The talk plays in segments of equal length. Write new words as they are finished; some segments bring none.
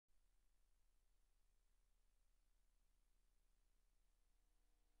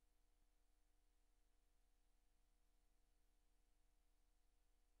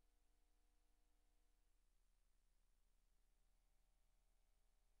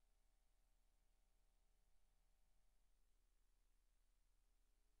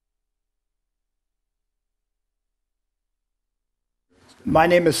My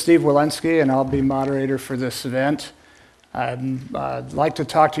name is Steve Wilensky, and I'll be moderator for this event. I'd like to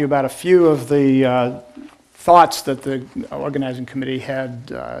talk to you about a few of the thoughts that the organizing committee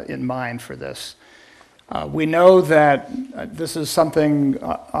had in mind for this. We know that this is something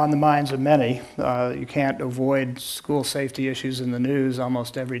on the minds of many. You can't avoid school safety issues in the news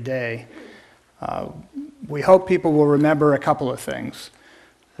almost every day. We hope people will remember a couple of things.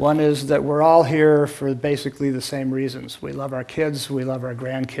 One is that we're all here for basically the same reasons. We love our kids, we love our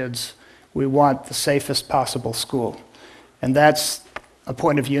grandkids, we want the safest possible school. And that's a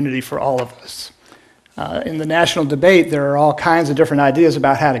point of unity for all of us. In the national debate, there are all kinds of different ideas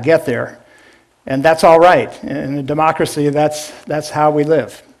about how to get there. And that's all right. In a democracy, that's how we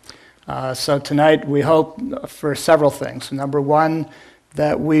live. So tonight, we hope for several things. Number one,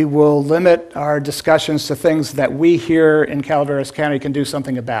 that we will limit our discussions to things that we here in Calaveras County can do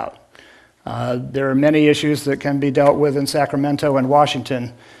something about. There are many issues that can be dealt with in Sacramento and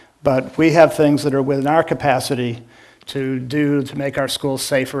Washington, but we have things that are within our capacity to do to make our schools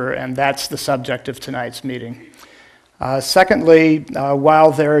safer, and that's the subject of tonight's meeting. Secondly,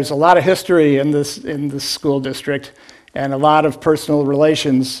 while there's a lot of history in this school district and a lot of personal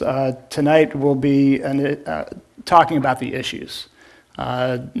relations, tonight we'll be talking about the issues.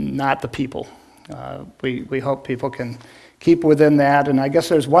 Not the people. We hope people can keep within that. And I guess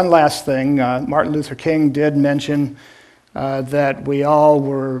there's one last thing. Martin Luther King did mention that we all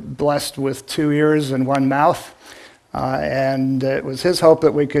were blessed with 2 ears and 1 mouth, and it was his hope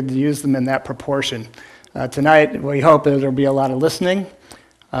that we could use them in that proportion. Tonight, we hope that there'll be a lot of listening,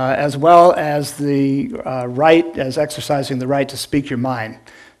 as well as the exercising the right to speak your mind.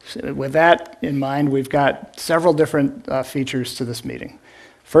 With that in mind, we've got several different features to this meeting.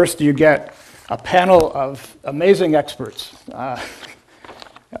 First, you get a panel of amazing experts.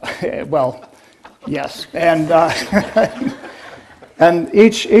 Well, yes, and and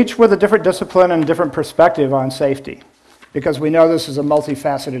each with a different discipline and different perspective on safety, because we know this is a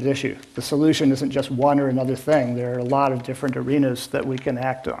multifaceted issue. The solution isn't just one or another thing. There are a lot of different arenas that we can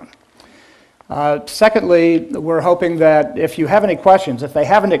act on. Secondly, we're hoping that if you have any questions, if they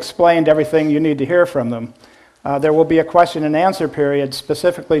haven't explained everything you need to hear from them, there will be a question and answer period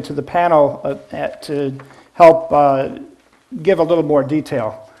specifically to the panel to help give a little more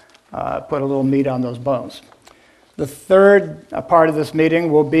detail, put a little meat on those bones. The third part of this meeting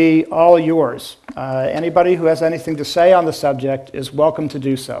will be all yours. Anybody who has anything to say on the subject is welcome to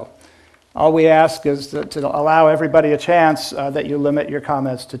do so. All we ask is to allow everybody a chance that you limit your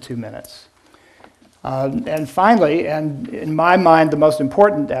comments to 2 minutes. And finally, and in my mind, the most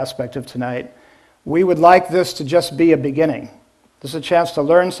important aspect of tonight, we would like this to just be a beginning. This is a chance to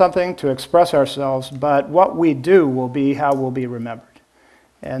learn something, to express ourselves, but what we do will be how we'll be remembered.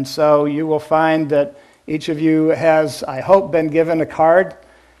 And so you will find that each of you has, I hope, been given a card,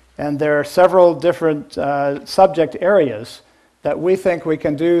 and there are several different subject areas that we think we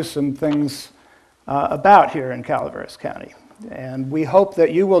can do some things about here in Calaveras County. And we hope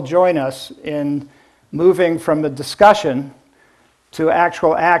that you will join us in moving from the discussion to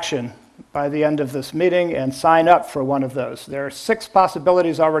actual action by the end of this meeting and sign up for one of those. There are 6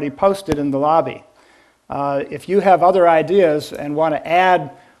 possibilities already posted in the lobby. If you have other ideas and want to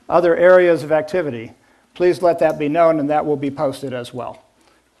add other areas of activity, please let that be known, and that will be posted as well.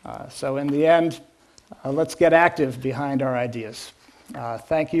 So in the end, let's get active behind our ideas.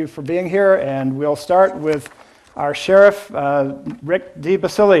 Thank you for being here, and we'll start with our sheriff, Rick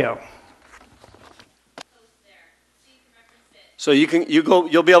DiBasilio. So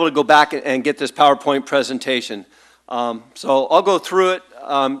you'll be able to go back and get this PowerPoint presentation. So I'll go through it.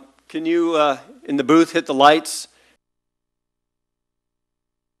 Can you, in the booth, hit the lights?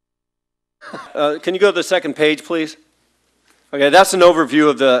 Can you go to the second page, please? Okay, that's an overview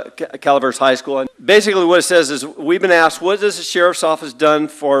of the Calaveras High School. And basically what it says is we've been asked, what has the Sheriff's Office done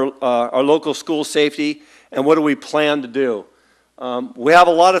for our local school safety, and what do we plan to do? We have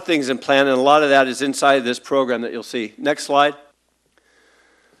a lot of things in plan, and a lot of that is inside this program that you'll see. Next slide.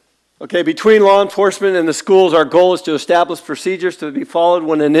 Okay, between law enforcement and the schools, our goal is to establish procedures to be followed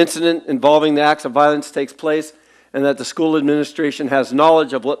when an incident involving the acts of violence takes place, and that the school administration has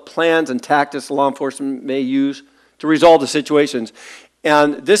knowledge of what plans and tactics law enforcement may use to resolve the situations.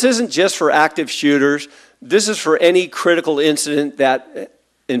 And this isn't just for active shooters. This is for any critical incident that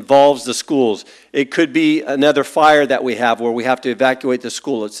involves the schools. It could be another fire that we have where we have to evacuate the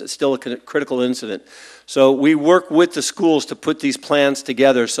school. It's still a critical incident. So we work with the schools to put these plans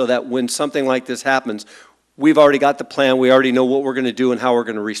together so that when something like this happens, we've already got the plan, we already know what we're going to do and how we're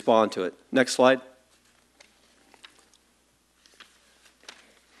going to respond to it. Next slide.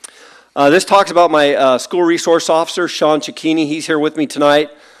 This talks about my school resource officer, Sean Cicchini. He's here with me tonight.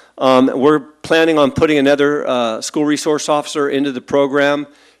 We're planning on putting another school resource officer into the program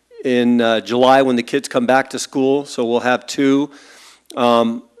in July when the kids come back to school, so we'll have two.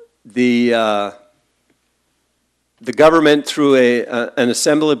 The government, through an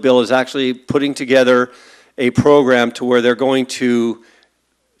assembly bill, is actually putting together a program to where they're going to,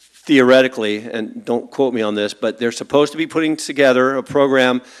 theoretically, and don't quote me on this, but they're supposed to be putting together a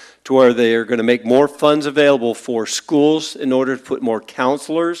program to where they're going to make more funds available for schools in order to put more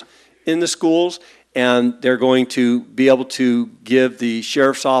counselors in the schools, and they're going to be able to give the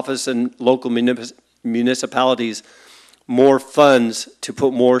sheriff's office and local municipalities more funds to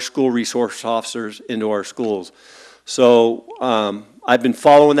put more school resource officers into our schools. So I've been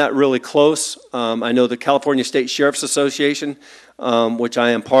following that really close. I know the California State Sheriff's Association, which I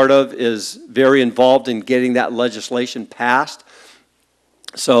am part of, is very involved in getting that legislation passed.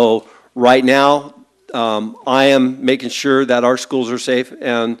 So right now, I am making sure that our schools are safe.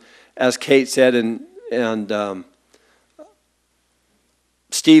 And as Kate said and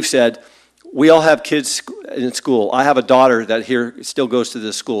Steve said, we all have kids in school. I have a daughter that here still goes to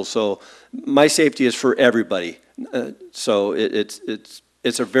this school, so my safety is for everybody. So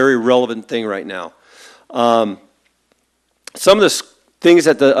it's a very relevant thing right now. Some of the things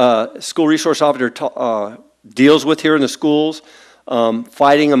that the school resource officer deals with here in the schools: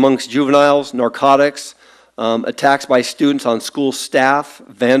 fighting amongst juveniles, narcotics, attacks by students on school staff,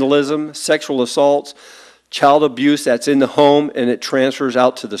 vandalism, sexual assaults, child abuse that's in the home and it transfers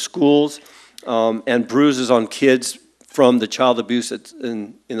out to the schools, and bruises on kids from the child abuse that's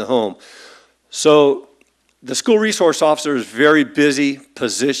in the home. So the school resource officer is a very busy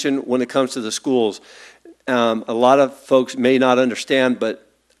position when it comes to the schools. A lot of folks may not understand, but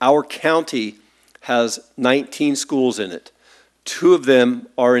our county has 19 schools in it. 2 of them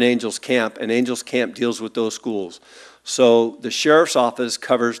are in Angels Camp, and Angels Camp deals with those schools. So the sheriff's office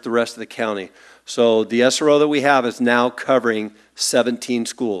covers the rest of the county. So the SRO that we have is now covering 17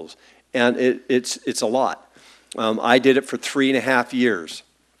 schools, and it's a lot. I did it for 3.5 years.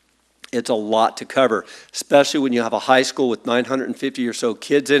 It's a lot to cover, especially when you have a high school with 950 or so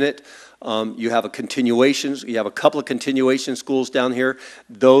kids in it. You have a couple of continuation schools down here.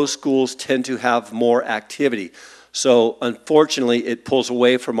 Those schools tend to have more activity. So unfortunately, it pulls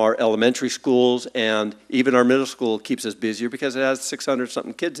away from our elementary schools, and even our middle school keeps us busier because it has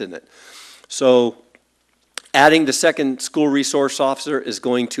 600-something kids in it. So adding the second school resource officer is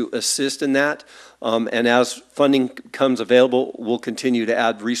going to assist in that. And as funding comes available, we'll continue to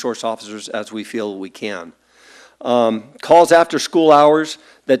add resource officers as we feel we can. Calls after school hours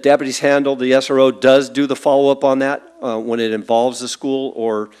that deputies handle, the SRO does do the follow-up on that when it involves the school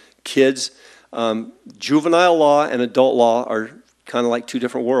or kids. Juvenile law and adult law are kind of like 2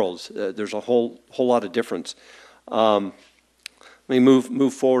 different worlds. There's a whole lot of difference. Let me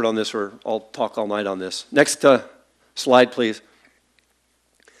move forward on this, or I'll talk all night on this. Next slide, please.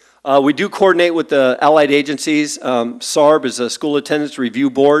 We do coordinate with the allied agencies. SARB is a School Attendance Review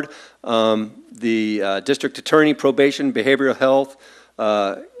Board. The District Attorney, Probation, Behavioral Health,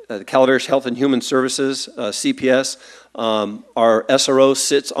 the Calaveras Health and Human Services, CPS. Our SRO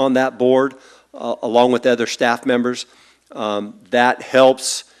sits on that board along with other staff members. That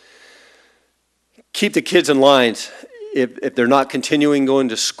helps keep the kids in lines. If they're not continuing going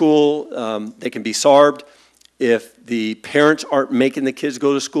to school, they can be SARB'd. If the parents aren't making the kids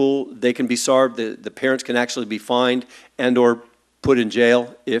go to school, they can be SARB'd. The parents can actually be fined and or put in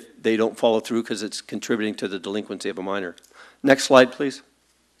jail if they don't follow through because it's contributing to the delinquency of a minor. Next slide, please.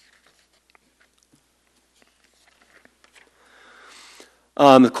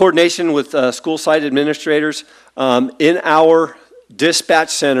 The coordination with school site administrators. In our dispatch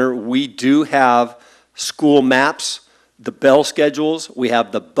center, we do have school maps, the bell schedules, we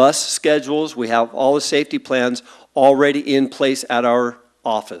have the bus schedules, we have all the safety plans already in place at our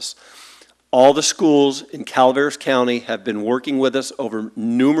office. All the schools in Calaveras County have been working with us over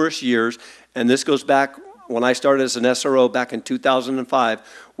numerous years, and this goes back when I started as an SRO back in 2005.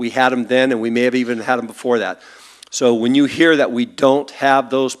 We had them then, and we may have even had them before that. So when you hear that we don't have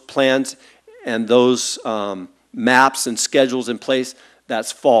those plans and those maps and schedules in place,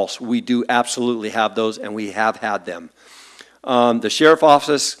 that's false. We do absolutely have those, and we have had them. The sheriff's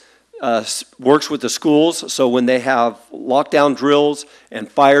office works with the schools, so when they have lockdown drills and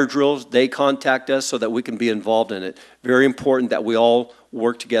fire drills, they contact us so that we can be involved in it. Very important that we all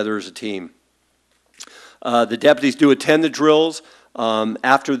work together as a team. The deputies do attend the drills.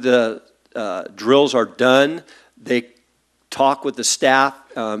 After the drills are done, they talk with the staff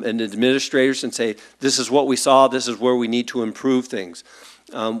and the administrators and say, this is what we saw, this is where we need to improve things.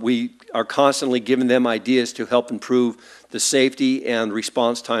 We are constantly giving them ideas to help improve the safety and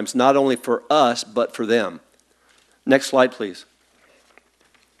response times, not only for us, but for them. Next slide, please.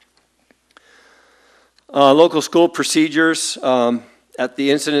 Local school procedures at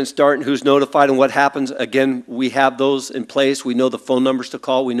the incident start and who's notified and what happens. Again, we have those in place. We know the phone numbers to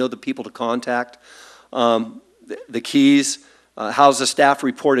call. We know the people to contact. The keys, how's the staff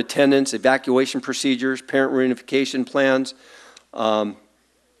report attendance, evacuation procedures, parent reunification plans.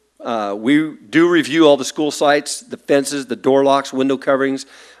 We do review all the school sites, the fences, the door locks, window coverings,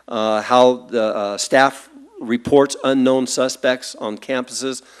 how the staff reports unknown suspects on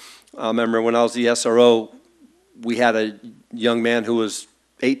campuses. I remember when I was the SRO, we had a young man who was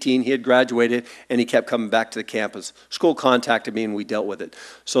 18, he had graduated, and he kept coming back to the campus. School contacted me and we dealt with it.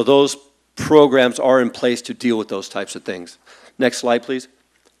 So those programs are in place to deal with those types of things. Next slide, please.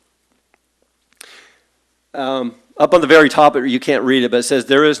 Up on the very top, you can't read it, but it says,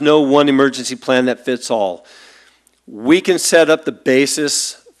 there is no one emergency plan that fits all. We can set up the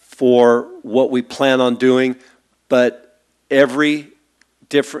basis for what we plan on doing, but every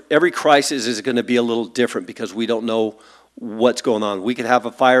crisis is going to be a little different because we don't know what's going on. We could have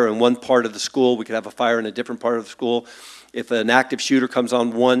a fire in one part of the school. We could have a fire in a different part of the school. If an active shooter comes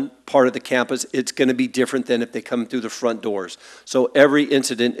on one part of the campus, it's going to be different than if they come through the front doors. So every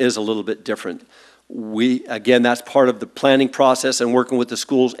incident is a little bit different. Again, that's part of the planning process and working with the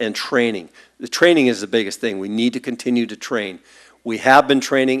schools and training. The training is the biggest thing. We need to continue to train. We have been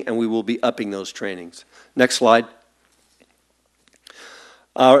training and we will be upping those trainings. Next slide.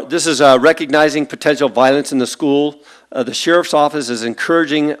 This is recognizing potential violence in the school. The Sheriff's Office is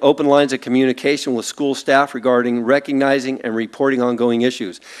encouraging open lines of communication with school staff regarding recognizing and reporting ongoing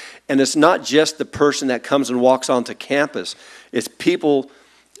issues. And it's not just the person that comes and walks onto campus. It's people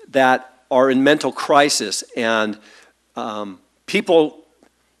that are in mental crisis and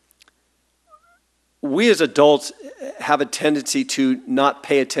we as adults have a tendency to not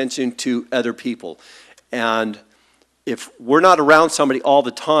pay attention to other people. And if we're not around somebody all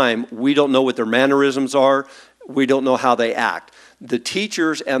the time, we don't know what their mannerisms are. We don't know how they act. The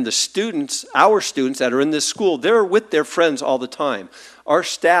teachers and the students, our students that are in this school, they're with their friends all the time. Our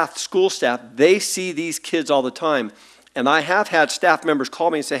staff, school staff, they see these kids all the time. And I have had staff members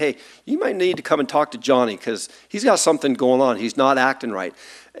call me and say, hey, you might need to come and talk to Johnny because he's got something going on. He's not acting right.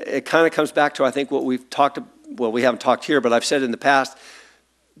 It kind of comes back to, I think, what we've talked about. Well, we haven't talked here, but I've said in the past,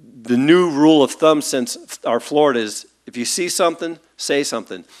 the new rule of thumb since our Florida is if you see something, say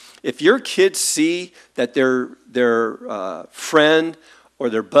something. If your kids see that their friend or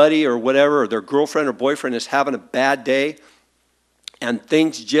their buddy or whatever, or their girlfriend or boyfriend is having a bad day and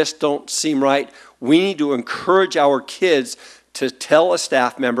things just don't seem right, we need to encourage our kids to tell a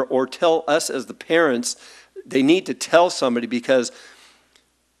staff member or tell us as the parents. They need to tell somebody because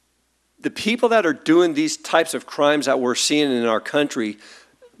the people that are doing these types of crimes that we're seeing in our country,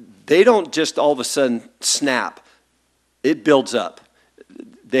 they don't just all of a sudden snap. It builds up.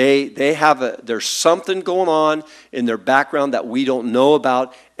 There's something going on in their background that we don't know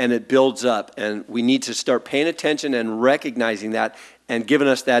about, and it builds up. And we need to start paying attention and recognizing that and giving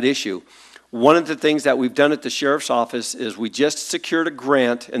us that issue. One of the things that we've done at the Sheriff's Office is we just secured a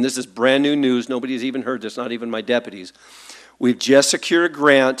grant, and this is brand new news. Nobody's even heard this, not even my deputies. We've just secured a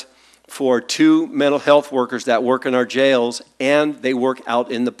grant for 2 mental health workers that work in our jails, and they work out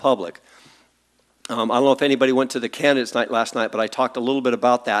in the public. I don't know if anybody went to the candidates night last night, but I talked a little bit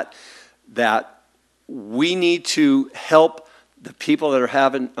about that we need to help the people that are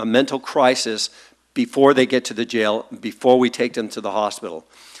having a mental crisis before they get to the jail, before we take them to the hospital.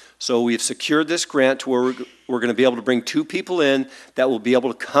 So we've secured this grant to where we're going to be able to bring 2 people in that will be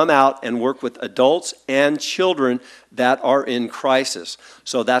able to come out and work with adults and children that are in crisis.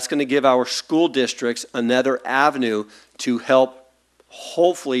 So that's going to give our school districts another avenue to help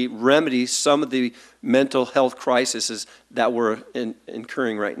hopefully remedy some of the mental health crises that we're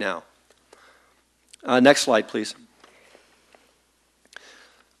incurring right now. Next slide, please.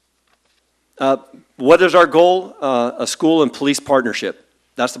 What is our goal? A school and police partnership.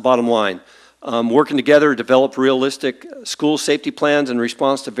 That's the bottom line. Working together to develop realistic school safety plans in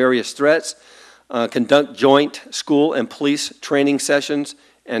response to various threats, conduct joint school and police training sessions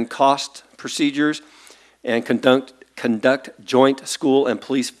and cost procedures, and conduct joint school and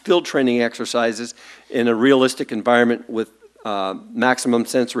police field training exercises in a realistic environment with maximum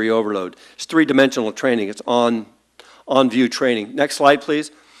sensory overload. It's 3-dimensional training. It's on-view training. Next slide, please.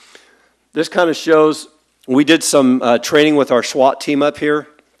 This kind of shows, we did some training with our SWAT team up here.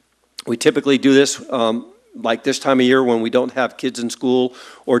 We typically do this like this time of year when we don't have kids in school,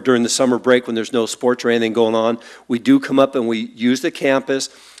 or during the summer break when there's no sports or anything going on, we do come up and we use the campus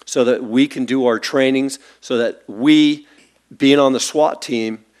so that we can do our trainings, so that we, being on the SWAT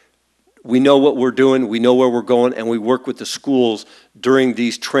team, we know what we're doing, we know where we're going, and we work with the schools during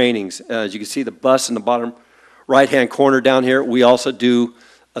these trainings. As you can see the bus in the bottom right-hand corner down here, we also do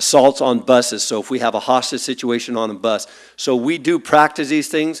assaults on buses. So if we have a hostage situation on a bus. So we do practice these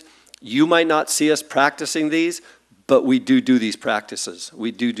things. You might not see us practicing these, but we do these practices.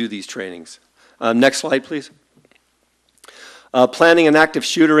 We do these trainings. Next slide, please. Planning an active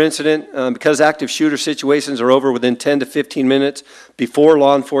shooter incident. Because active shooter situations are over within 10 to 15 minutes before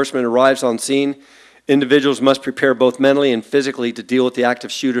law enforcement arrives on scene, individuals must prepare both mentally and physically to deal with the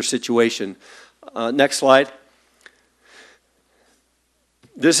active shooter situation. Next slide.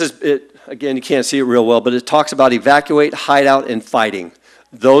 This is it. Again, you can't see it real well, but it talks about evacuate, hideout, and fighting.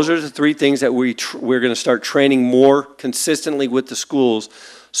 Those are the three things that we're going to start training more consistently with the schools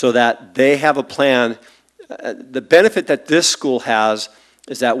so that they have a plan. The benefit that this school has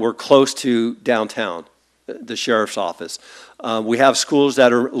is that we're close to downtown, the sheriff's office. We have schools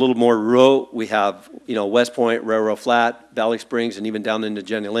that are a little more rural. We have, West Point, Railroad Flat, Valley Springs, and even down into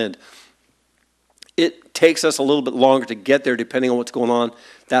Jenny Lind. It takes us a little bit longer to get there depending on what's going on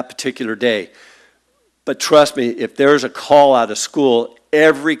that particular day. But trust me, if there's a call out of school,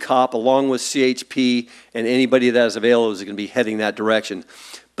 every cop, along with CHP and anybody that is available, is going to be heading that direction.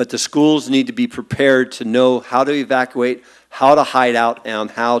 But the schools need to be prepared to know how to evacuate, how to hide out, and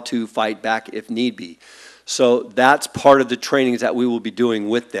how to fight back if need be. So that's part of the trainings that we will be doing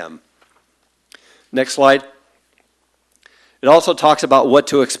with them. Next slide. It also talks about what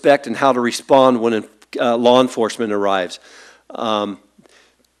to expect and how to respond when law enforcement arrives.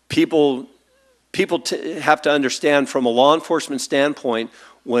 People have to understand from a law enforcement standpoint,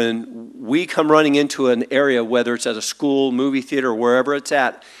 when we come running into an area, whether it's at a school, movie theater, or wherever it's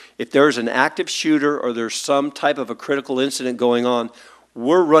at, if there's an active shooter or there's some type of a critical incident going on,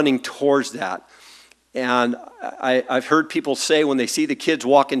 we're running towards that. And I've heard people say when they see the kids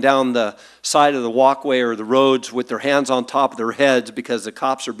walking down the side of the walkway or the roads with their hands on top of their heads because the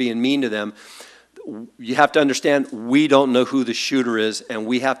cops are being mean to them, you have to understand we don't know who the shooter is, and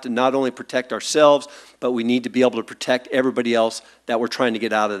we have to not only protect ourselves, but we need to be able to protect everybody else that we're trying to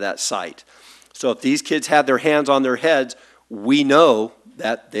get out of that site. So if these kids have their hands on their heads, we know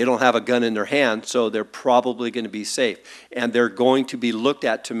that they don't have a gun in their hand, so they're probably going to be safe. And they're going to be looked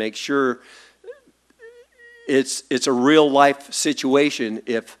at to make sure it's a real life situation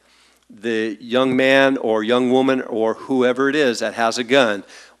if the young man or young woman or whoever it is that has a gun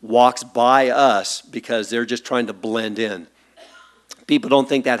walks by us because they're just trying to blend in. People don't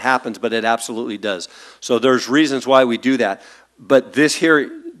think that happens, but it absolutely does. So there's reasons why we do that. But this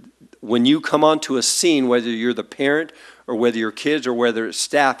here, when you come onto a scene, whether you're the parent or whether you're kids or whether it's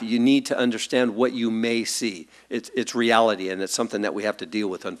staff, you need to understand what you may see. It's reality, and it's something that we have to deal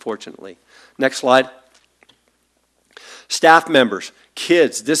with, unfortunately. Next slide. Staff members,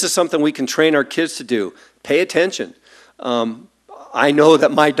 kids, this is something we can train our kids to do. Pay attention. I know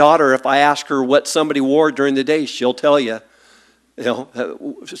that my daughter, if I ask her what somebody wore during the day, she'll tell you.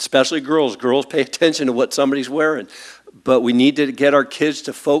 Especially girls. Girls pay attention to what somebody's wearing. But we need to get our kids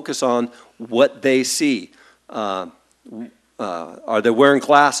to focus on what they see. Are they wearing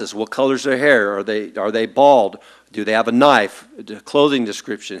glasses? What color's their hair? Are they bald? Do they have a knife? Clothing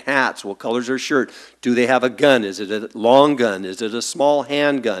description, hats, what color's their shirt? Do they have a gun? Is it a long gun? Is it a small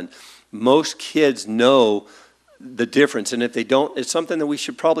handgun? Most kids know the difference, and if they don't, it's something that we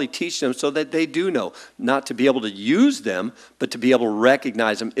should probably teach them so that they do know, not to be able to use them, but to be able to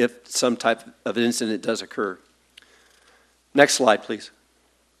recognize them if some type of incident does occur. Next slide, please.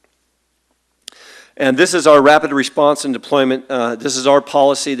 And this is our rapid response and deployment. This is our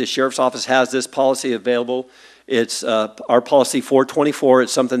policy. The Sheriff's Office has this policy available. It's our policy 424.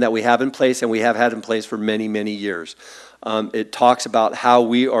 It's something that we have in place and we have had in place for many, many years. It talks about how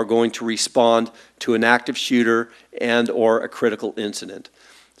we are going to respond to an active shooter and or a critical incident.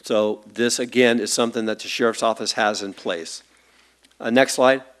 So this, again, is something that the Sheriff's Office has in place. Next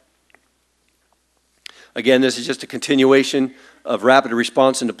slide. Again, this is just a continuation of rapid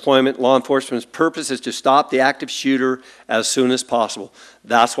response and deployment. Law enforcement's purpose is to stop the active shooter as soon as possible.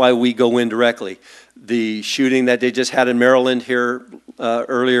 That's why we go in directly. The shooting that they just had in Maryland here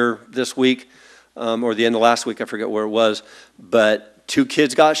earlier this week, or the end of last week, I forget where it was, but 2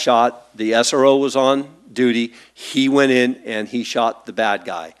 kids got shot. The SRO was on duty. He went in and he shot the bad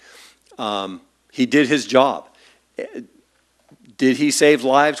guy. He did his job. Did he save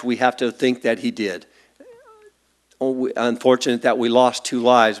lives? We have to think that he did. Unfortunate that we lost 2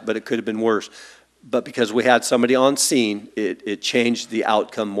 lives, but it could have been worse. but because we had somebody on scene, it changed the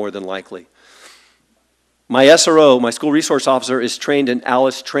outcome more than likely. My SRO, my school resource officer, is trained in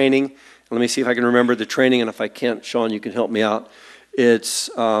ALICE training. Let me see if I can remember the training, and if I can't, Sean, you can help me out. It's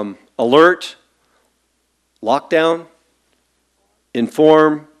alert, lockdown,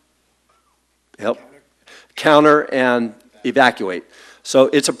 inform, help, counter, and evacuate. So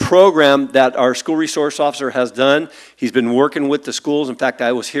it's a program that our school resource officer has done. He's been working with the schools. In fact,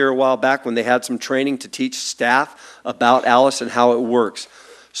 I was here a while back when they had some training to teach staff about ALICE and how it works.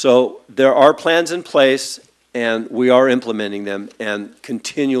 So there are plans in place, and we are implementing them and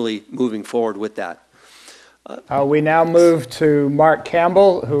continually moving forward with that. We now move to Mark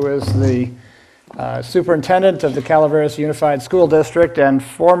Campbell, who is the superintendent of the Calaveras Unified School District and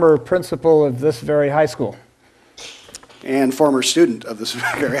former principal of this very high school. And former student of this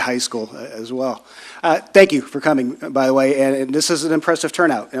very high school as well. Thank you for coming, by the way, and this is an impressive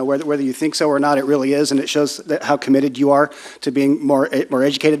turnout. You know, whether you think so or not, it really is, and it shows how committed you are to being more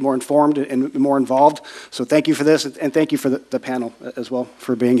educated, more informed, and more involved. So thank you for this, and thank you for the panel as well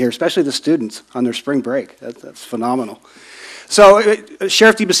for being here, especially the students on their spring break. That's phenomenal. So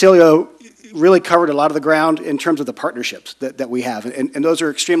Sheriff DiBasilio really covered a lot of the ground in terms of the partnerships that we have. And those are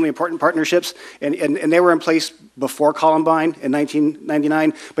extremely important partnerships, and they were in place before Columbine in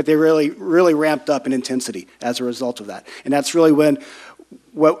 1999, but they really ramped up in intensity as a result of that. And that's really when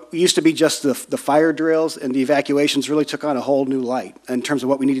what used to be just the fire drills and the evacuations really took on a whole new light in terms of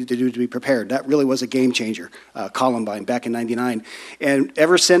what we needed to do to be prepared. That really was a game changer, Columbine, back in '99. And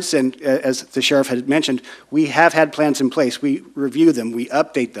ever since then, as the sheriff had mentioned, we have had plans in place. We review them, we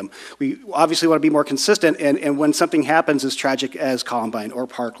update them. We obviously want to be more consistent, and when something happens as tragic as Columbine or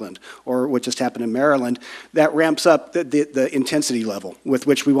Parkland or what just happened in Maryland, that ramps up the intensity level with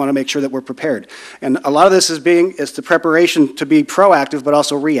which we want to make sure that we're prepared. And a lot of this is the preparation to be proactive, but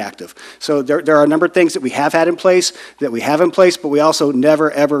also reactive. So there are a number of things that we have had in place, but we also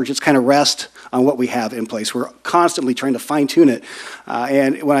never, ever just kind of rest on what we have in place. We're constantly trying to fine-tune it.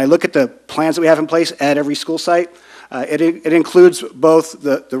 And when I look at the plans that we have in place at every school site, it includes both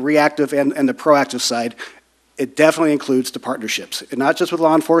the reactive and the proactive side. It definitely includes the partnerships, and not just with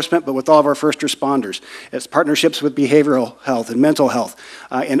law enforcement, but with all of our first responders. It's partnerships with behavioral health and mental health,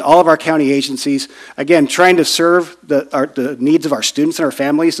 and all of our county agencies, again, trying to serve the needs of our students and our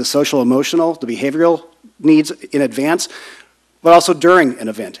families, the social, emotional, the behavioral needs in advance, but also during an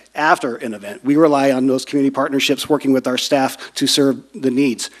event, after an event. We rely on those community partnerships working with our staff to serve the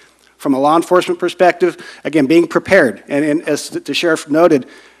needs. From a law enforcement perspective, again, being prepared, and as the sheriff noted,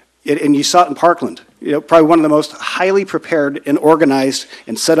 and you saw it in Parkland, probably one of the most highly prepared and organized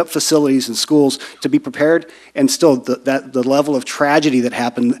and set up facilities and schools to be prepared, and still the level of tragedy that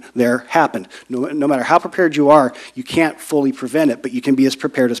happened there happened. No matter how prepared you are, you can't fully prevent it, but you can be as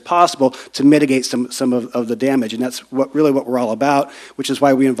prepared as possible to mitigate some of the damage, and that's really what we're all about, which is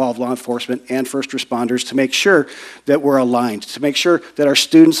why we involve law enforcement and first responders to make sure that we're aligned, to make sure that our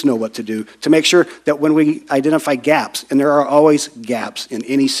students know what to do, to make sure that when we identify gaps, and there are always gaps in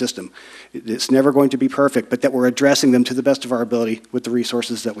any system, it's never going to be perfect, but that we're addressing them to the best of our ability with the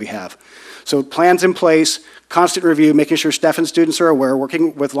resources that we have. So plans in place, constant review, making sure staff and students are aware,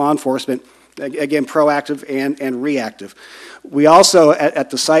 working with law enforcement, again, proactive and reactive. We also, at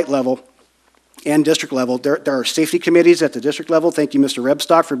the site level and district level, there are safety committees at the district level. Thank you, Mr.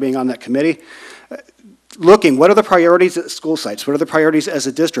 Rebstock, for being on that committee. Looking, what are the priorities at school sites? What are the priorities as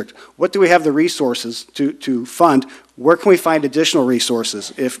a district? What do we have the resources to fund? Where can we find additional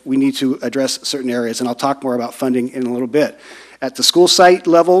resources if we need to address certain areas? And I'll talk more about funding in a little bit. At the school site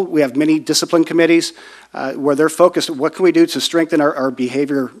level, we have many discipline committees where they're focused on what can we do to strengthen our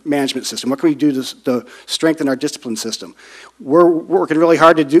behavior management system? What can we do to strengthen our discipline system? We're working really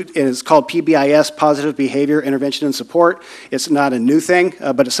hard to do, and it's called PBIS, Positive Behavior Intervention and Support. It's not a new thing,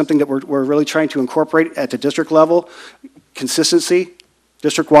 but it's something that we're really trying to incorporate at the district level. Consistency,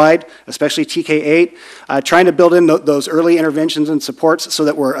 district-wide, especially TK8, trying to build in those early interventions and supports so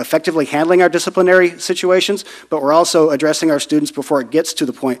that we're effectively handling our disciplinary situations, but we're also addressing our students before it gets to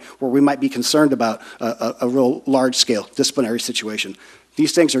the point where we might be concerned about a real large-scale disciplinary situation.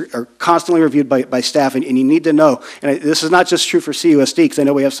 These things are constantly reviewed by staff, and you need to know, and this is not just true for CUSD, because I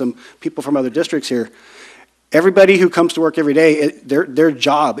know we have some people from other districts here. Everybody who comes to work every day, their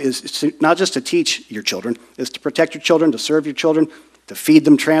job is not just to teach your children, is to protect your children, to serve your children, to feed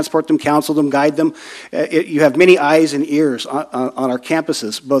them, transport them, counsel them, guide them. You have many eyes and ears on our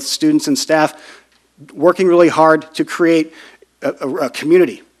campuses, both students and staff, working really hard to create a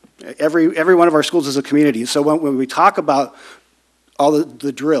community. Every one of our schools is a community. So when we talk about all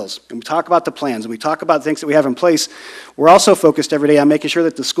the drills, and we talk about the plans, and we talk about things that we have in place, we're also focused every day on making sure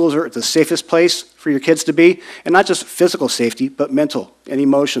that the schools are the safest place for your kids to be, and not just physical safety, but mental and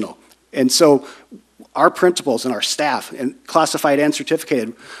emotional. And so our principals and our staff, and classified and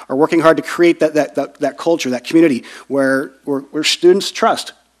certificated, are working hard to create that culture, that community, where students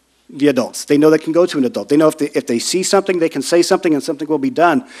trust the adults. They know they can go to an adult. They know if they see something, they can say something and something will be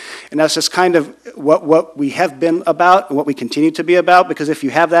done. And that's just kind of what we have been about and what we continue to be about, because if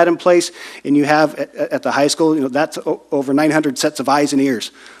you have that in place and you have at the high school, that's over 900 sets of eyes and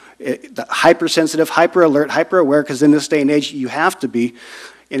ears. The hypersensitive, hyper alert, hyper aware, because in this day and age you have to be.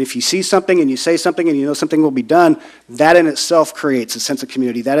 And if you see something and you say something and you know something will be done, that in itself creates a sense of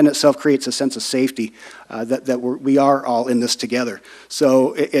community. That in itself creates a sense of safety, that we are all in this together.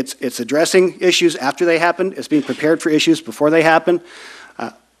 So it's addressing issues after they happen. It's being prepared for issues before they happen.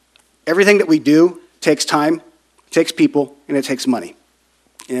 Everything that we do takes time, takes people, and it takes money.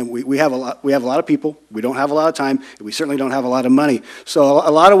 And we have a lot of people. We don't have a lot of time, and we certainly don't have a lot of money. So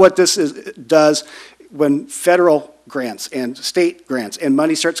a lot of what this does when federal grants and state grants and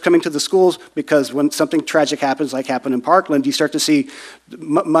money starts coming to the schools, because when something tragic happens, like happened in Parkland, you start to see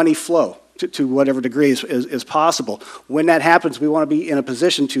money flow to whatever degree is possible. When that happens, we want to be in a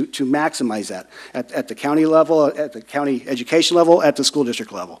position to maximize that at the county level, at the county education level, at the school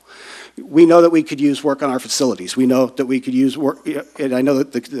district level. We know that we could use work on our facilities. We know that we could use work, and I know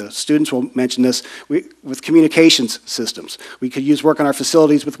that the students will mention this, with communications systems. We could use work on our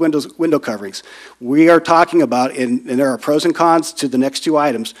facilities with window coverings. We are talking about, and there are pros and cons to the next two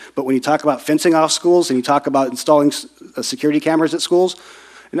items, but when you talk about fencing off schools and you talk about installing security cameras at schools,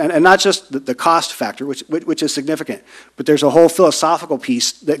 and not just the cost factor, which is significant, but there's a whole philosophical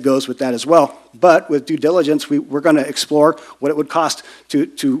piece that goes with that as well. But with due diligence, we're going to explore what it would cost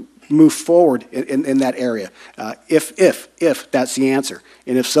to move forward in that area, if that's the answer.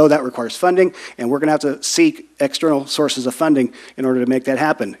 And if so, that requires funding, and we're going to have to seek external sources of funding in order to make that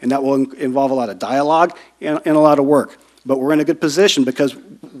happen. And that will involve a lot of dialogue and a lot of work. But we're in a good position because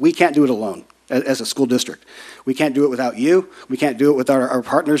we can't do it alone as a school district. We can't do it without you. We can't do it with our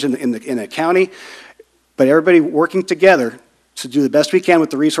partners in the county. But everybody working together to do the best we can with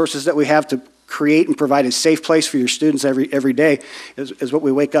the resources that we have to create and provide a safe place for your students every day is what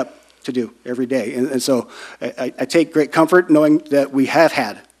we wake up to do every day. And so I take great comfort knowing that we have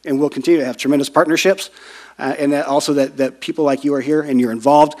had and will continue to have tremendous partnerships, and that also that people like you are here and you're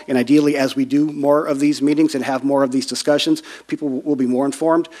involved, and ideally as we do more of these meetings and have more of these discussions, people will be more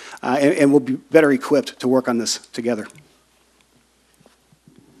informed and will be better equipped to work on this together.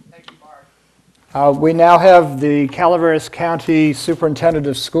 Thank you, Mark. We now have the Calaveras County Superintendent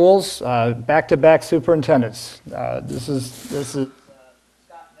of Schools, back-to-back superintendents. This is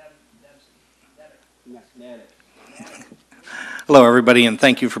Hello, everybody, and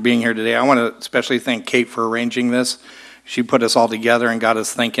thank you for being here today. I want to especially thank Kate for arranging this. She put us all together and got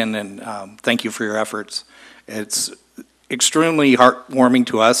us thinking, and thank you for your efforts. It's extremely heartwarming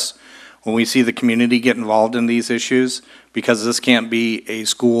to us when we see the community get involved in these issues, because this can't be a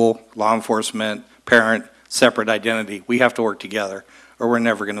school, law enforcement, parent, separate identity. We have to work together, or we're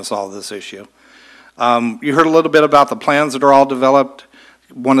never going to solve this issue. You heard a little bit about the plans that are all developed.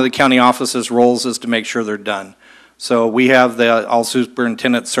 One of the county office's roles is to make sure they're done. So we have all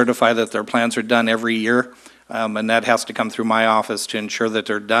superintendents certify that their plans are done every year, and that has to come through my office to ensure that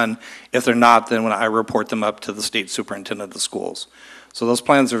they're done. If they're not, then when I report them up to the state superintendent of the schools. So those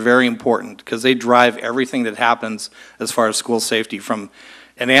plans are very important because they drive everything that happens as far as school safety, from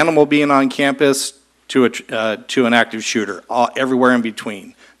an animal being on campus to an active shooter, everywhere in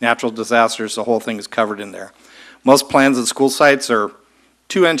between. Natural disasters, the whole thing is covered in there. Most plans at school sites are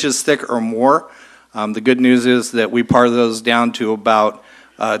 2 inches thick or more. The good news is that we part those down to about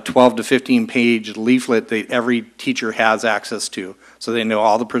 12 to 15 page leaflet that every teacher has access to, so they know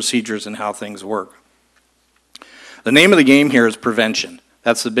all the procedures and how things work. The name of the game here is prevention.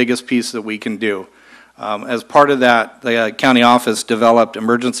 That's the biggest piece that we can do. As part of that, the county office developed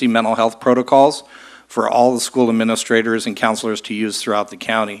emergency mental health protocols for all the school administrators and counselors to use throughout the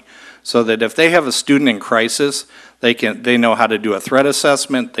county, so that if they have a student in crisis, they know how to do a threat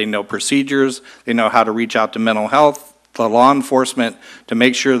assessment, they know procedures, they know how to reach out to mental health, to law enforcement, to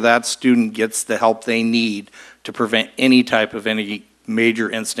make sure that student gets the help they need to prevent any major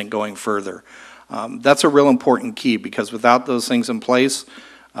incident going further. That's a real important key, because without those things in place,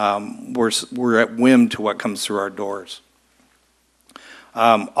 we're at whim to what comes through our doors.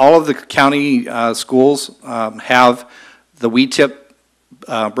 All of the county schools have the We Tip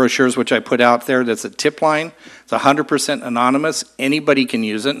brochures, which I put out there. That's a tip line. It's 100% anonymous. Anybody can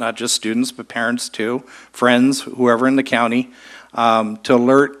use it, not just students, but parents too, friends, whoever in the county. to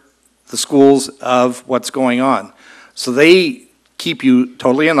alert the schools of what's going on. So they keep you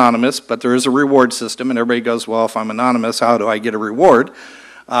totally anonymous, but there is a reward system, and everybody goes, well, if I'm anonymous, how do I get a reward?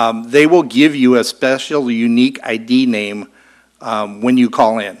 They will give you a special, unique ID name when you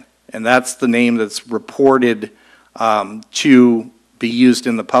call in, and that's the name that's reported to be used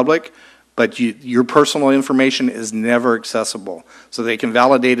in the public, but your personal information is never accessible. So they can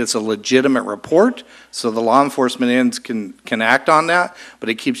validate it's a legitimate report, so the law enforcement ends can act on that, but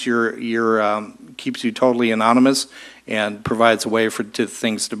it keeps keeps you totally anonymous and provides a way to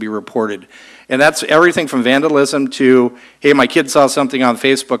things to be reported. And that's everything from vandalism to, hey, my kid saw something on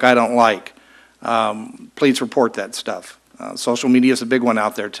Facebook I don't like. Please report that stuff. Social media is a big one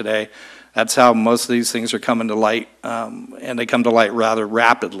out there today. That's how most of these things are coming to light, and they come to light rather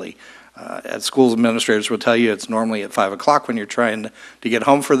rapidly. At schools, administrators will tell you it's normally at 5 o'clock when you're trying to get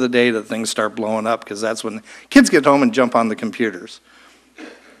home for the day that things start blowing up, because that's when kids get home and jump on the computers.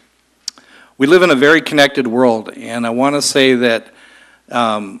 We live in a very connected world, and I want to say that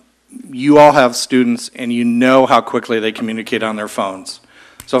you all have students, and you know how quickly they communicate on their phones.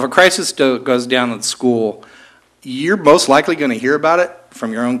 So if a crisis goes down at school, you're most likely going to hear about it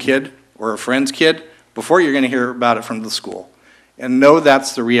from your own kid or a friend's kid before you're going to hear about it from the school. And know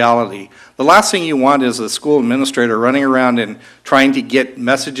that's the reality. The last thing you want is a school administrator running around and trying to get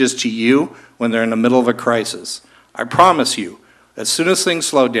messages to you when they're in the middle of a crisis. I promise you, as soon as things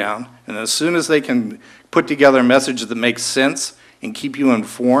slow down, and as soon as they can put together a message that makes sense and keep you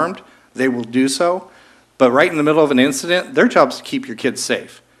informed, they will do so. But right in the middle of an incident, their job is to keep your kids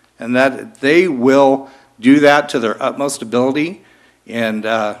safe. And that they will do that to their utmost ability, and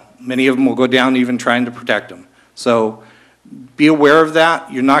many of them will go down even trying to protect them. So be aware of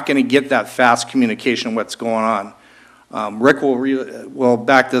that. You're not going to get that fast communication of what's going on. Rick will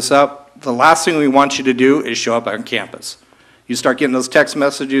back this up. The last thing we want you to do is show up on campus. You start getting those text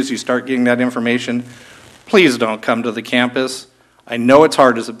messages, you start getting that information, please don't come to the campus. I know it's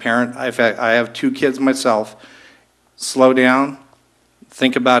hard as a parent. I have 2 kids myself. Slow down.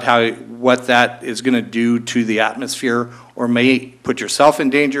 Think about what that is going to do to the atmosphere, or may put yourself in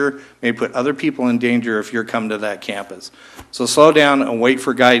danger, may put other people in danger if you're coming to that campus. So slow down and wait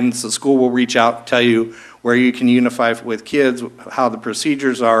for guidance. The school will reach out, tell you where you can unify with kids, how the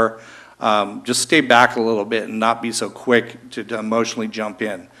procedures are. Just stay back a little bit and not be so quick to emotionally jump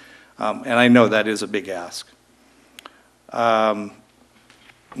in. And I know that is a big ask. One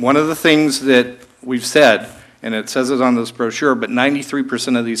of the things that we've said, and it says it on this brochure, but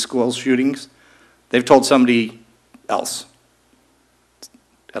 93% of these school shootings, they've told somebody else,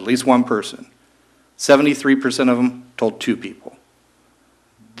 at least one person. 73% of them told 2 people.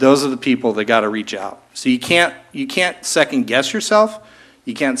 Those are the people that got to reach out. So you can't second guess yourself.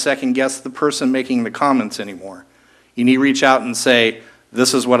 You can't second guess the person making the comments anymore. You need to reach out and say,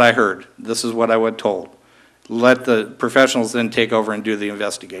 this is what I heard. This is what I was told. Let the professionals then take over and do the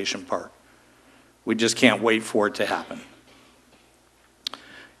investigation part. We just can't wait for it to happen.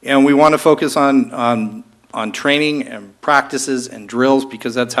 And we want to focus on training and practices and drills,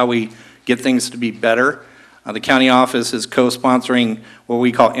 because that's how we get things to be better. The county office is co-sponsoring what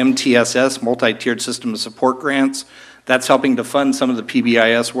we call MTSS, Multi-Tiered System of Support Grants. That's helping to fund some of the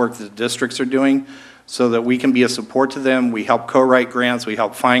PBIS work that the districts are doing so that we can be a support to them. We help co-write grants, we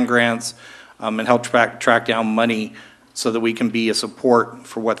help find grants, and help track down money so that we can be a support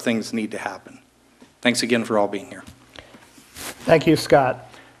for what things need to happen. Thanks again for all being here. Thank you, Scott.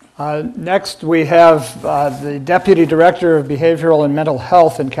 Next, we have the Deputy Director of Behavioral and Mental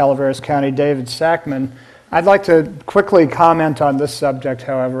Health in Calaveras County, David Sackman. I'd like to quickly comment on this subject,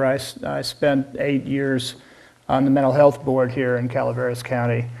 however. I spent 8 years on the Mental Health Board here in Calaveras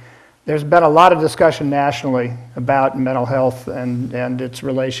County. There's been a lot of discussion nationally about mental health and its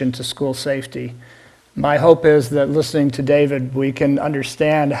relation to school safety. My hope is that listening to David, we can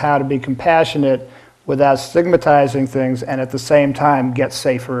understand how to be compassionate without stigmatizing things, and at the same time get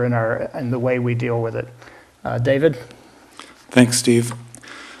safer in the way we deal with it. David? Thanks, Steve.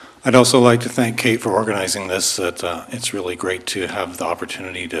 I'd also like to thank Kate for organizing this. It's really great to have the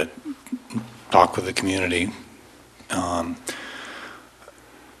opportunity to talk with the community.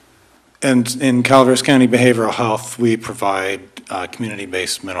 And in Calaveras County Behavioral Health, we provide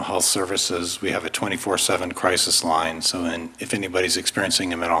community-based mental health services. We have a 24/7 crisis line, so if anybody's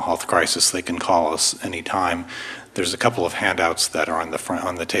experiencing a mental health crisis, they can call us anytime. There's a couple of handouts that are on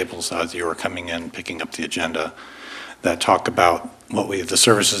the tables as you are coming in, picking up the agenda, that talk about the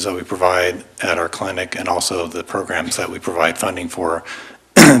services that we provide at our clinic, and also the programs that we provide funding for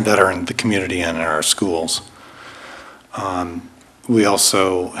that are in the community and in our schools. We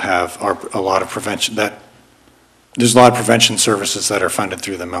also have a lot of prevention. That there's a lot of prevention services that are funded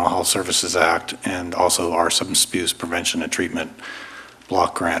through the Mental Health Services Act and also our substance abuse prevention and treatment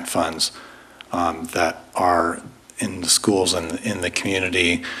block grant funds that are in the schools and in the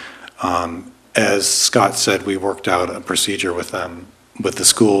community. As Scott said, we worked out a procedure with them, with the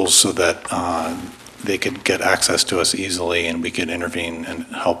schools, so that they could get access to us easily and we could intervene and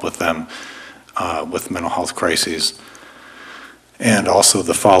help with them with mental health crises. And also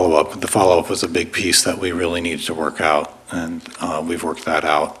the follow-up. The follow-up was a big piece that we really needed to work out, and we've worked that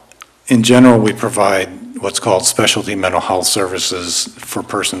out. In general, we provide what's called specialty mental health services for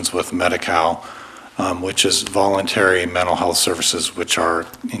persons with Medi-Cal, which is voluntary mental health services, which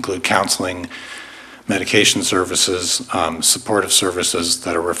include counseling, medication services, supportive services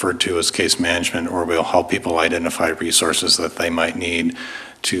that are referred to as case management, or we'll help people identify resources that they might need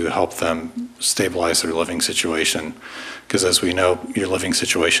to help them stabilize their living situation. Because as we know, your living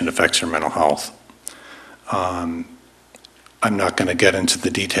situation affects your mental health. I'm not going to get into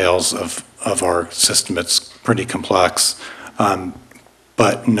the details of our system. It's pretty complex.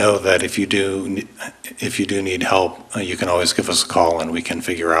 But know that if you do need help, you can always give us a call and we can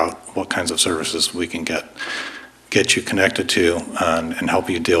figure out what kinds of services we can get you connected to and help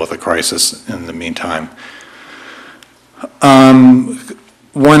you deal with a crisis in the meantime.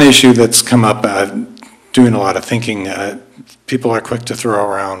 One issue that's come up, doing a lot of thinking, people are quick to throw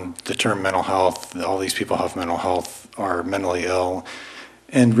around the term mental health. All these people have mental health, are mentally ill.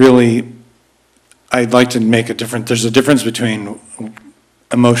 And really, I'd like to make a difference. There's a difference between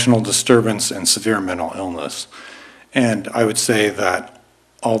emotional disturbance and severe mental illness. And I would say that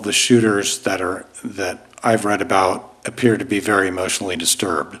all the shooters that I've read about appear to be very emotionally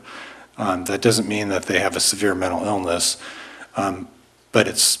disturbed. That doesn't mean that they have a severe mental illness, but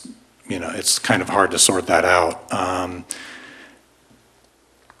it's kind of hard to sort that out.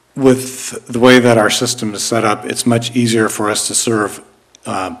 With the way that our system is set up, it's much easier for us to serve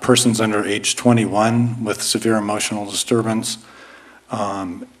persons under age 21 with severe emotional disturbance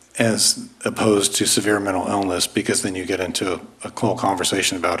as opposed to severe mental illness, because then you get into a whole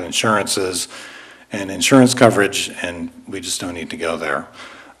conversation about insurances and insurance coverage, and we just don't need to go there.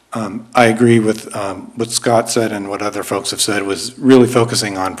 I agree with what Scott said and what other folks have said, was really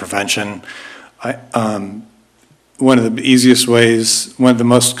focusing on prevention. One of the easiest ways, one of the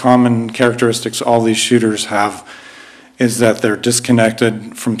most common characteristics all these shooters have is that they're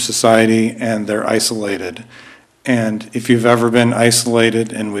disconnected from society and they're isolated. And if you've ever been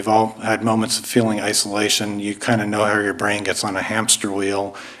isolated, and we've all had moments of feeling isolation, you kind of know how your brain gets on a hamster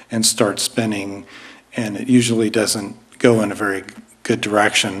wheel and starts spinning, and it usually doesn't go in a very good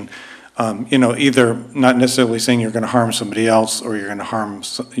direction. Either not necessarily saying you're going to harm somebody else or you're going to harm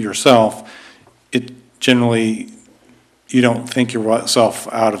yourself. It generally, you don't think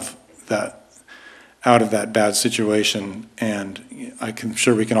yourself out of that bad situation. And I'm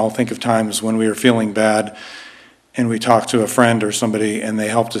sure we can all think of times when we were feeling bad and we talked to a friend or somebody and they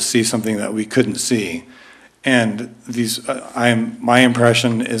helped us see something that we couldn't see. And my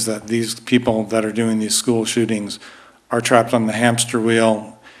impression is that these people that are doing these school shootings are trapped on the hamster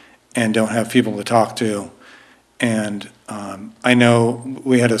wheel and don't have people to talk to. And I know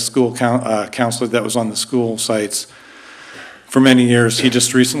we had a school counselor that was on the school sites for many years. He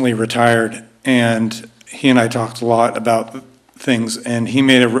just recently retired, and he and I talked a lot about things, and he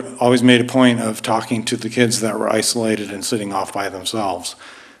always made a point of talking to the kids that were isolated and sitting off by themselves,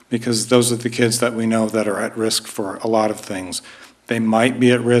 because those are the kids that we know that are at risk for a lot of things. They might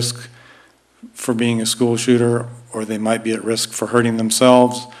be at risk for being a school shooter, or they might be at risk for hurting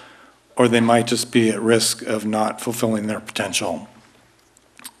themselves, or they might just be at risk of not fulfilling their potential.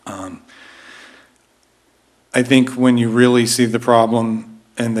 I think when you really see the problem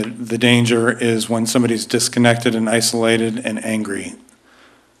and the danger is when somebody's disconnected and isolated and angry.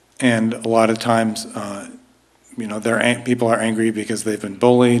 And a lot of times, people are angry because they've been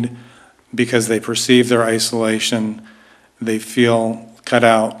bullied, because they perceive their isolation, they feel cut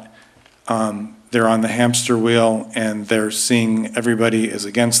out, they're on the hamster wheel, and they're seeing everybody is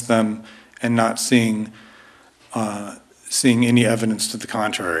against them and not seeing any evidence to the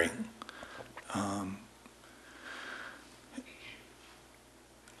contrary.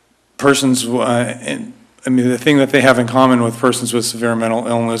 Persons, the thing that they have in common with persons with severe mental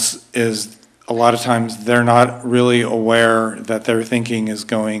illness is a lot of times they're not really aware that their thinking is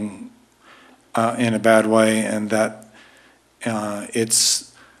going in a bad way, and that they're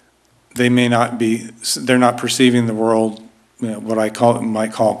not perceiving the world, what I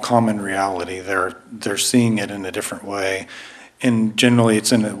might call common reality. They're seeing it in a different way, and generally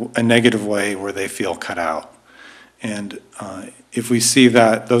it's in a negative way where they feel cut out. And if we see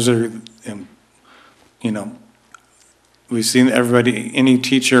that, those are, we've seen everybody, any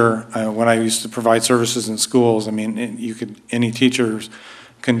teacher, when I used to provide services in schools, I mean, any teachers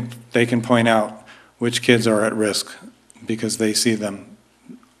they can point out which kids are at risk because they see them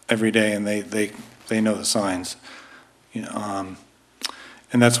every day and they know the signs. You know,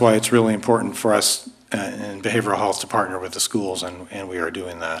 and that's why it's really important for us in behavioral health to partner with the schools, and we are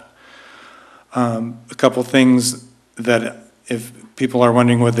doing that. A couple things that if people are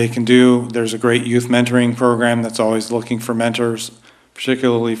wondering what they can do, there's a great youth mentoring program that's always looking for mentors,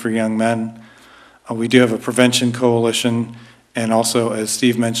 particularly for young men. We do have a prevention coalition, and also, as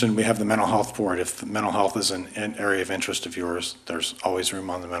Steve mentioned, we have the mental health board. If the mental health is an area of interest of yours, there's always room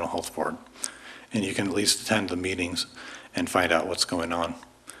on the mental health board. And you can at least attend the meetings and find out what's going on.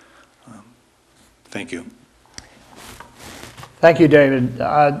 Thank you. Thank you, David.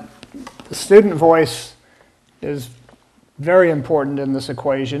 The student voice is very important in this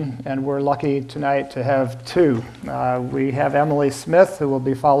equation, and we're lucky tonight to have two. We have Emily Smith, who will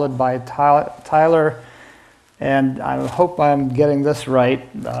be followed by Tyler, and I hope I'm getting this right,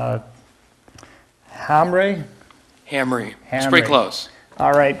 Hamre? Hamry. It's pretty close.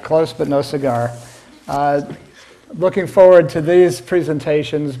 All right, close but no cigar. Looking forward to these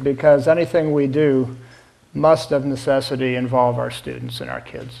presentations because anything we do must of necessity involve our students and our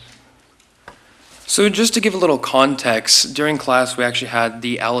kids. So just to give a little context, during class we actually had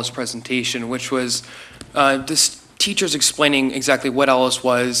the ALICE presentation, which was this teachers explaining exactly what ALICE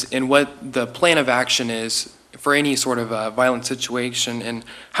was and what the plan of action is for any sort of violent situation and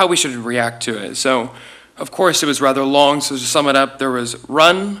how we should react to it. So of course, it was rather long, so to sum it up, there was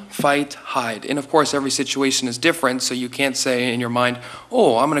run, fight, hide. And of course, every situation is different, so you can't say in your mind,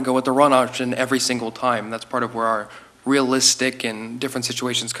 oh, I'm going to go with the run option every single time. That's part of where our realistic and different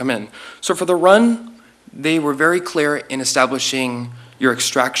situations come in. So for the run, they were very clear in establishing your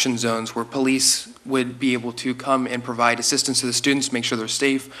extraction zones where police would be able to come and provide assistance to the students, make sure they're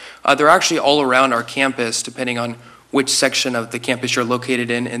safe. They're actually all around our campus, depending on which section of the campus you're located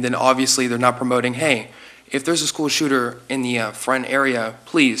in, and then obviously they're not promoting, hey, if there's a school shooter in the front area,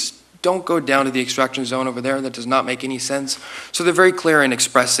 please don't go down to the extraction zone over there. That does not make any sense. So they're very clear in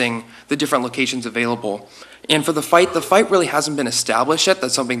expressing the different locations available. And for the fight really hasn't been established yet.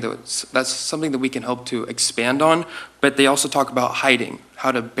 That's something that we can hope to expand on. But they also talk about hiding,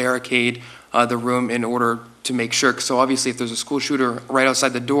 how to barricade the room in order to make sure. So obviously if there's a school shooter right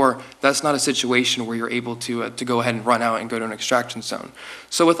outside the door, that's not a situation where you're able to go ahead and run out and go to an extraction zone.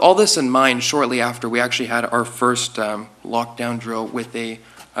 So with all this in mind, shortly after, we actually had our first lockdown drill with a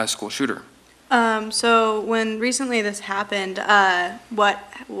school shooter. So when recently this happened,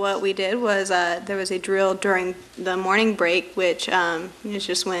 what we did was there was a drill during the morning break, which is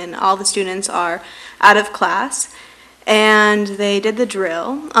just when all the students are out of class. And they did the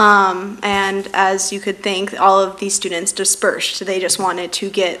drill, and as you could think, all of these students dispersed. They just wanted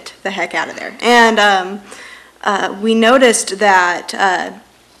to get the heck out of there. And we noticed that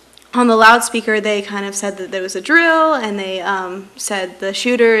on the loudspeaker, they kind of said that there was a drill, and they said the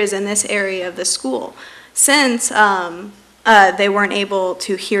shooter is in this area of the school. Since they weren't able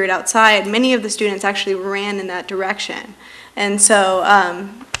to hear it outside, many of the students actually ran in that direction. And so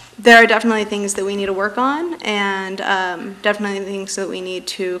there are definitely things that we need to work on, and definitely things that we need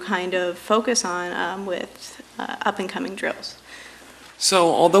to kind of focus on with up-and-coming drills. So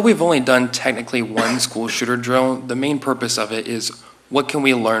although we've only done technically one school shooter drill, the main purpose of it is what can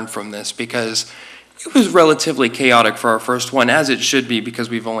we learn from this? Because it was relatively chaotic for our first one, as it should be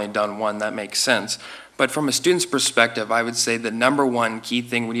because we've only done one. That makes sense. But from a student's perspective, I would say the number one key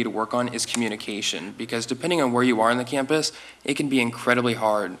thing we need to work on is communication, because depending on where you are on the campus, it can be incredibly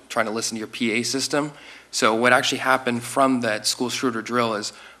hard trying to listen to your PA system. So what actually happened from that school shooter drill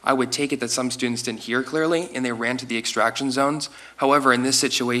is I would take it that some students didn't hear clearly and they ran to the extraction zones. However, in this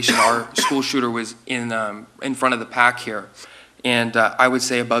situation, our school shooter was in front of the pack here, and I would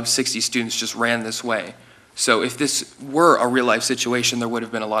say above 60 students just ran this way. So if this were a real-life situation, there would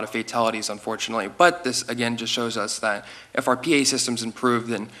have been a lot of fatalities, unfortunately. But this, again, just shows us that if our PA systems improve,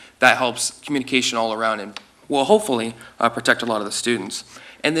 then that helps communication all around and will hopefully protect a lot of the students.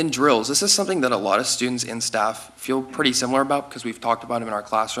 And then drills. This is something that a lot of students and staff feel pretty similar about because we've talked about them in our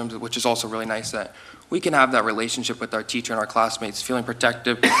classrooms, which is also really nice that we can have that relationship with our teacher and our classmates, feeling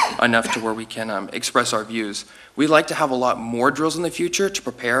protective enough to where we can express our views. We'd like to have a lot more drills in the future to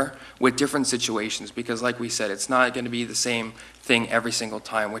prepare with different situations because, like we said, it's not going to be the same thing every single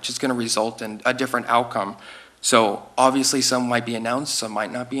time, which is going to result in a different outcome. So obviously some might be announced, some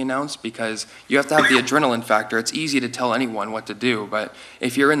might not be announced because you have to have the adrenaline factor. It's easy to tell anyone what to do, but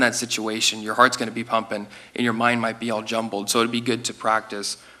if you're in that situation, your heart's going to be pumping and your mind might be all jumbled. So it'd be good to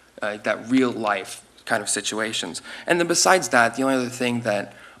practice that real life kind of situations. And then besides that, the only other thing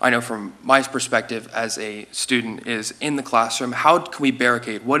that I know from my perspective as a student is in the classroom, how can we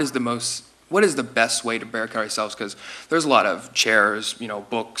barricade? What is the best way to barricade ourselves? Because there's a lot of chairs,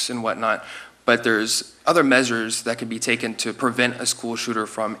 books and whatnot, but there's other measures that can be taken to prevent a school shooter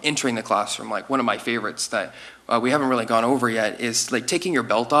from entering the classroom. Like one of my favorites that we haven't really gone over yet is like taking your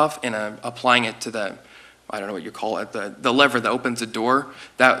belt off and applying it to the, I don't know what you call it, the lever that opens the door.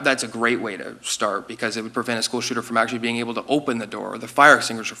 That's a great way to start because it would prevent a school shooter from actually being able to open the door. Or the fire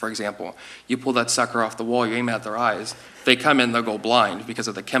extinguisher, for example. You pull that sucker off the wall, you aim at their eyes. If they come in, they'll go blind because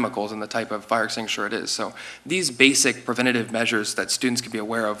of the chemicals and the type of fire extinguisher it is. So these basic preventative measures that students can be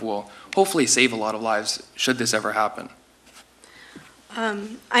aware of will hopefully save a lot of lives should this ever happen.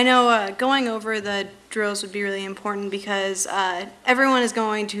 I know going over the drills would be really important because everyone is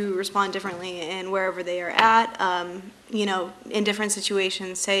going to respond differently in wherever they are at. In different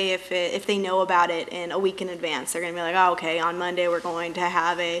situations, say if they know about it in a week in advance, they're going to be like, oh, okay, on Monday we're going to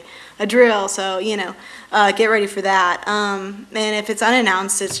have a drill, so, get ready for that. And if it's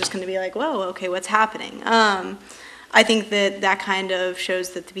unannounced, it's just going to be like, whoa, okay, what's happening? I think that kind of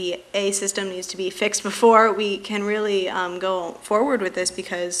shows that the BA system needs to be fixed before we can really go forward with this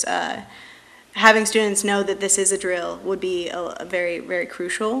because having students know that this is a drill would be a very, very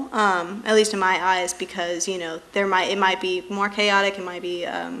crucial, at least in my eyes, because, it might be more chaotic, it might be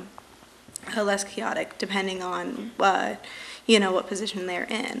less chaotic, depending on, what position they're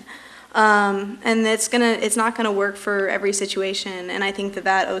in. And it's not gonna work for every situation, and I think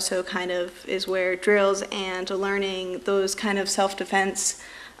that also kind of is where drills and learning those kind of self-defense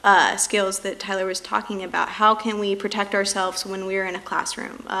skills that Tyler was talking about. How can we protect ourselves when we're in a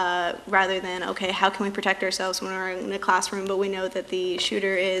classroom, rather than, okay, how can we protect ourselves when we're in a classroom but we know that the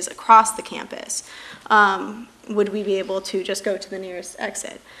shooter is across the campus? Would we be able to just go to the nearest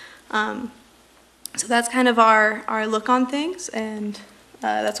exit? So that's kind of our look on things, and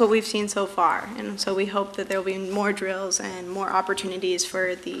that's what we've seen so far, and so we hope that there will be more drills and more opportunities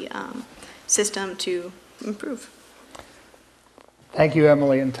for the system to improve. Thank you,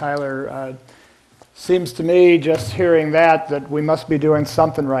 Emily and Tyler. Seems to me, just hearing that we must be doing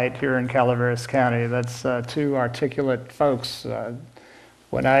something right here in Calaveras County. That's two articulate folks.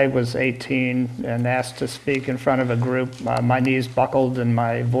 When I was 18 and asked to speak in front of a group, my knees buckled and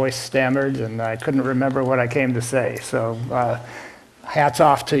my voice stammered, and I couldn't remember what I came to say. So hats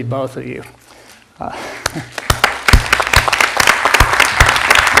off to both of you.